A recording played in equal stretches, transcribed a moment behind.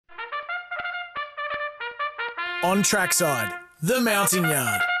On trackside, the Mounting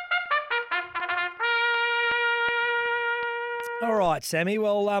Yard. All right, Sammy.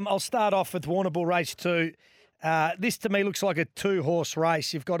 Well, I'll start off with Warrnambool Race 2. This, to me, looks like a two-horse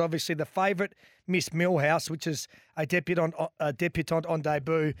race. You've got, obviously, the favourite, Miss Millhouse, which is a debutante on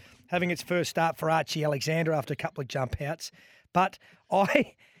debut, having its first start for Archie Alexander after a couple of jump outs. But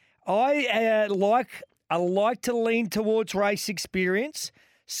I like to lean towards race experience.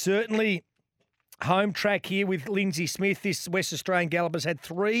 Certainly, home track here with Lindsay Smith. This West Australian galloper's had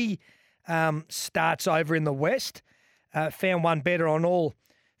three starts over in the West. Found one better on all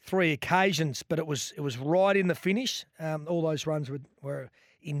three occasions, but it was right in the finish. All those runs were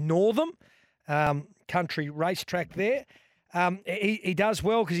in Northam country racetrack there. He does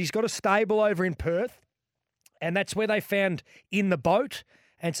well because he's got a stable over in Perth, and that's where they found In the Boat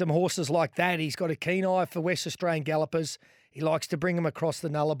and some horses like that. He's got a keen eye for West Australian gallopers. He likes to bring them across the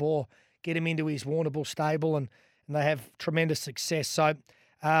Nullarbor, get him into his Warrnambool stable, and they have tremendous success. So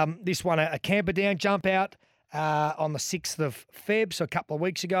this one, a Camperdown jump out on the 6th of Feb, so a couple of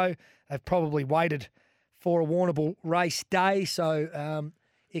weeks ago. They've probably waited for a Warrnambool race day, so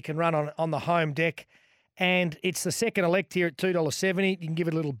it can run on the home deck. And it's the second elect here at $2.70. You can give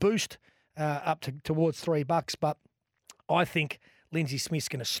it a little boost up towards $3, but I think Lindsay Smith's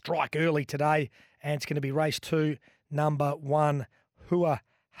going to strike early today, and it's going to be race 2, number 1, Hua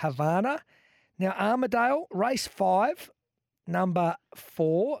Havana. Now, Armidale, race 5, number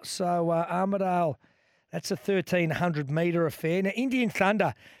 4. So Armidale, that's a 1,300-metre affair. Now, Indian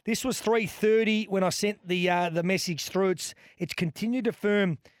Thunder, this was 3:30 when I sent the message through. It's continued to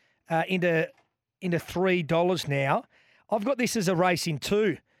firm into $3 now. I've got this as a race in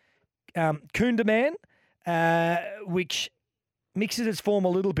 2. Kundaman, which mixes its form a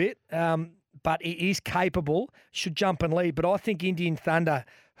little bit, but it is capable, should jump and lead. But I think Indian Thunder,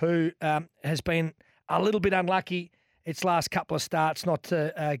 who has been a little bit unlucky its last couple of starts not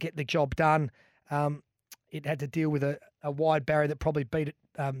to get the job done, it had to deal with a wide barrier that probably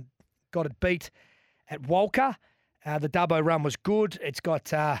got it beat at Walker. The Dubbo run was good. It's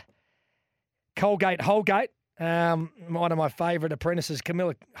got Colgate Holgate, one of my favourite apprentices,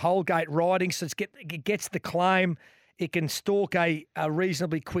 Camilla Holgate riding, so it gets the claim. It can stalk a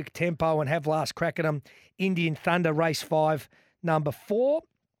reasonably quick tempo and have last crack at them. Indian Thunder, race 5, number 4.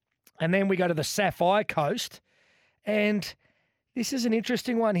 And then we go to the Sapphire Coast. And this is an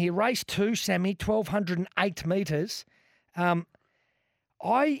interesting one here. Race 2, Sammy, 1,208 metres. I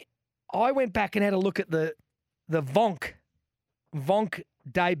went back and had a look at the Vonk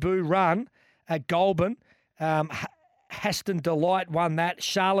debut run at Goulburn. Haston Delight won that.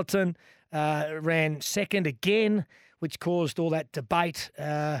 Charlatan ran second again, which caused all that debate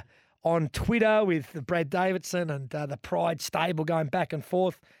on Twitter with Brad Davidson and the Pride stable going back and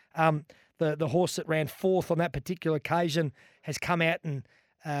forth. The horse that ran 4th on that particular occasion has come out and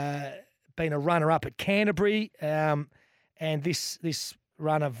been a runner-up at Canterbury. And this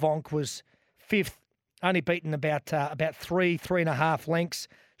runner, Vonk, was 5th, only beaten about 3.5 lengths.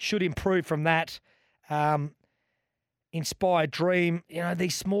 Should improve from that. Inspired Dream,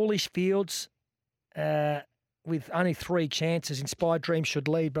 these smallish fields with only 3 chances, Inspired Dream should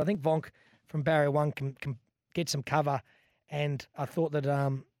lead. But I think Vonk from barrier 1 can get some cover. And I thought that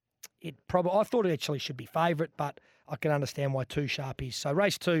I thought it actually should be favourite, but I can understand why 2 sharp is. So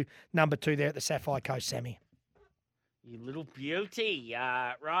race 2, number 2 there at the Sapphire Coast, Sammy. You little beauty.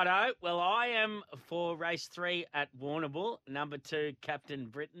 Righto. Well, I am for race 3 at Warrnambool, number 2, Captain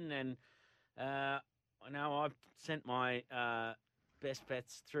Britain. And I know I sent my best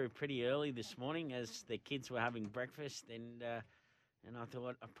bets through pretty early this morning as the kids were having breakfast. And I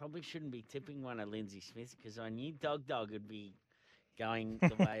thought I probably shouldn't be tipping one of Lindsay Smith because I knew Dog would be going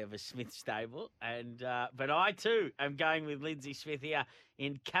the way of a Smith stable. And but I, too, am going with Lindsay Smith here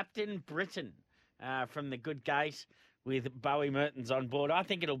in Captain Britain from the Good Gate with Bowie Mertens on board. I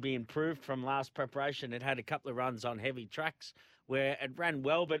think it'll be improved from last preparation. It had a couple of runs on heavy tracks where it ran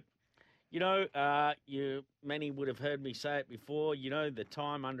well, but many would have heard me say it before, the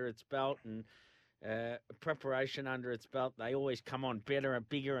time under its belt and preparation under its belt, they always come on better and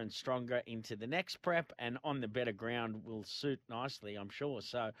bigger and stronger into the next prep, and on the better ground will suit nicely, I'm sure.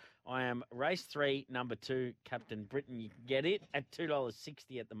 So I am race 3, number 2, Captain Britain. You can get it at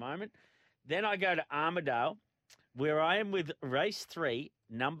 $2.60 at the moment. Then I go to Armidale, where I am with race 3,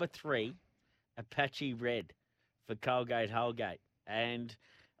 number 3, Apache Red for Colgate Holgate. And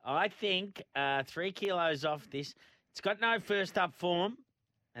I think 3 kilos off this. It's got no first up form,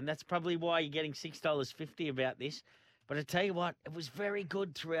 and that's probably why you're getting $6.50 about this. But I tell you what, it was very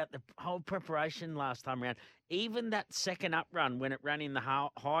good throughout the whole preparation last time around. Even that second up run when it ran in the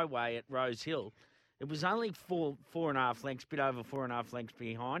highway at Rose Hill, It was only 4.5 lengths, bit over 4.5 lengths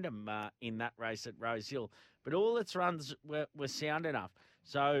behind him in that race at Rose Hill. But all its runs were sound enough.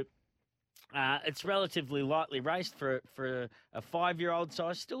 So it's relatively lightly raced for a 5-year-old. So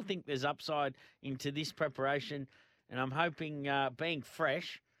I still think there's upside into this preparation. And I'm hoping, being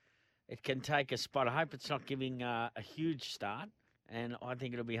fresh, it can take a spot. I hope it's not giving a huge start. And I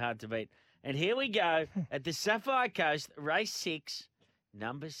think it'll be hard to beat. And here we go at the Sapphire Coast, race 6,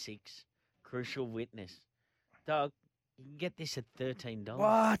 number 6, Crucial Witness. Dog, you can get this at $13.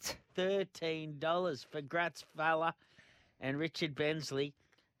 What? $13 for Gratz Fowler and Richard Bensley.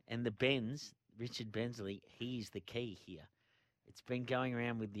 And the Benz, Richard Bensley, he's the key here. It's been going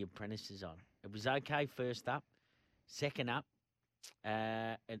around with the apprentices on. It was okay first up. Second up,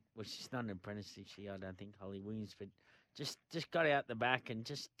 she's not an apprentice this year, I don't think, Holly Williams, but just got out the back and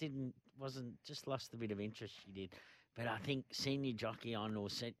just lost a bit of interest, she did. But I think senior jockey on or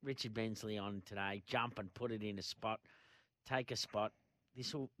Richard Bensley on today, jump and put it in a spot, take a spot.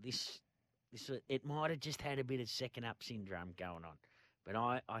 It might have just had a bit of second up syndrome going on. But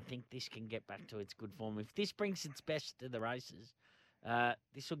I think this can get back to its good form. If this brings its best to the races,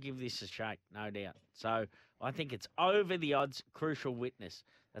 this will give this a shake, no doubt. So I think it's over the odds, Crucial Witness.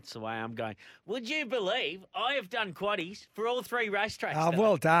 That's the way I'm going. Would you believe I have done quaddies for all 3 racetracks? Oh,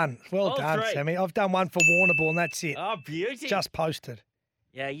 well done. Well done, 3. Sammy. I've done one for Warrnambool, and that's it. Oh, beauty. Just posted.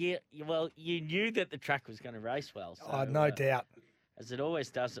 Yeah, you knew that the track was going to race well. So, No doubt. As it always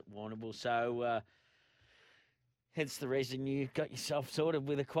does at Warrnambool. So hence the reason you got yourself sorted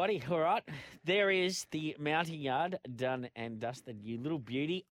with a quaddie. All right. There is the mounting yard done and dusted, you little beauty.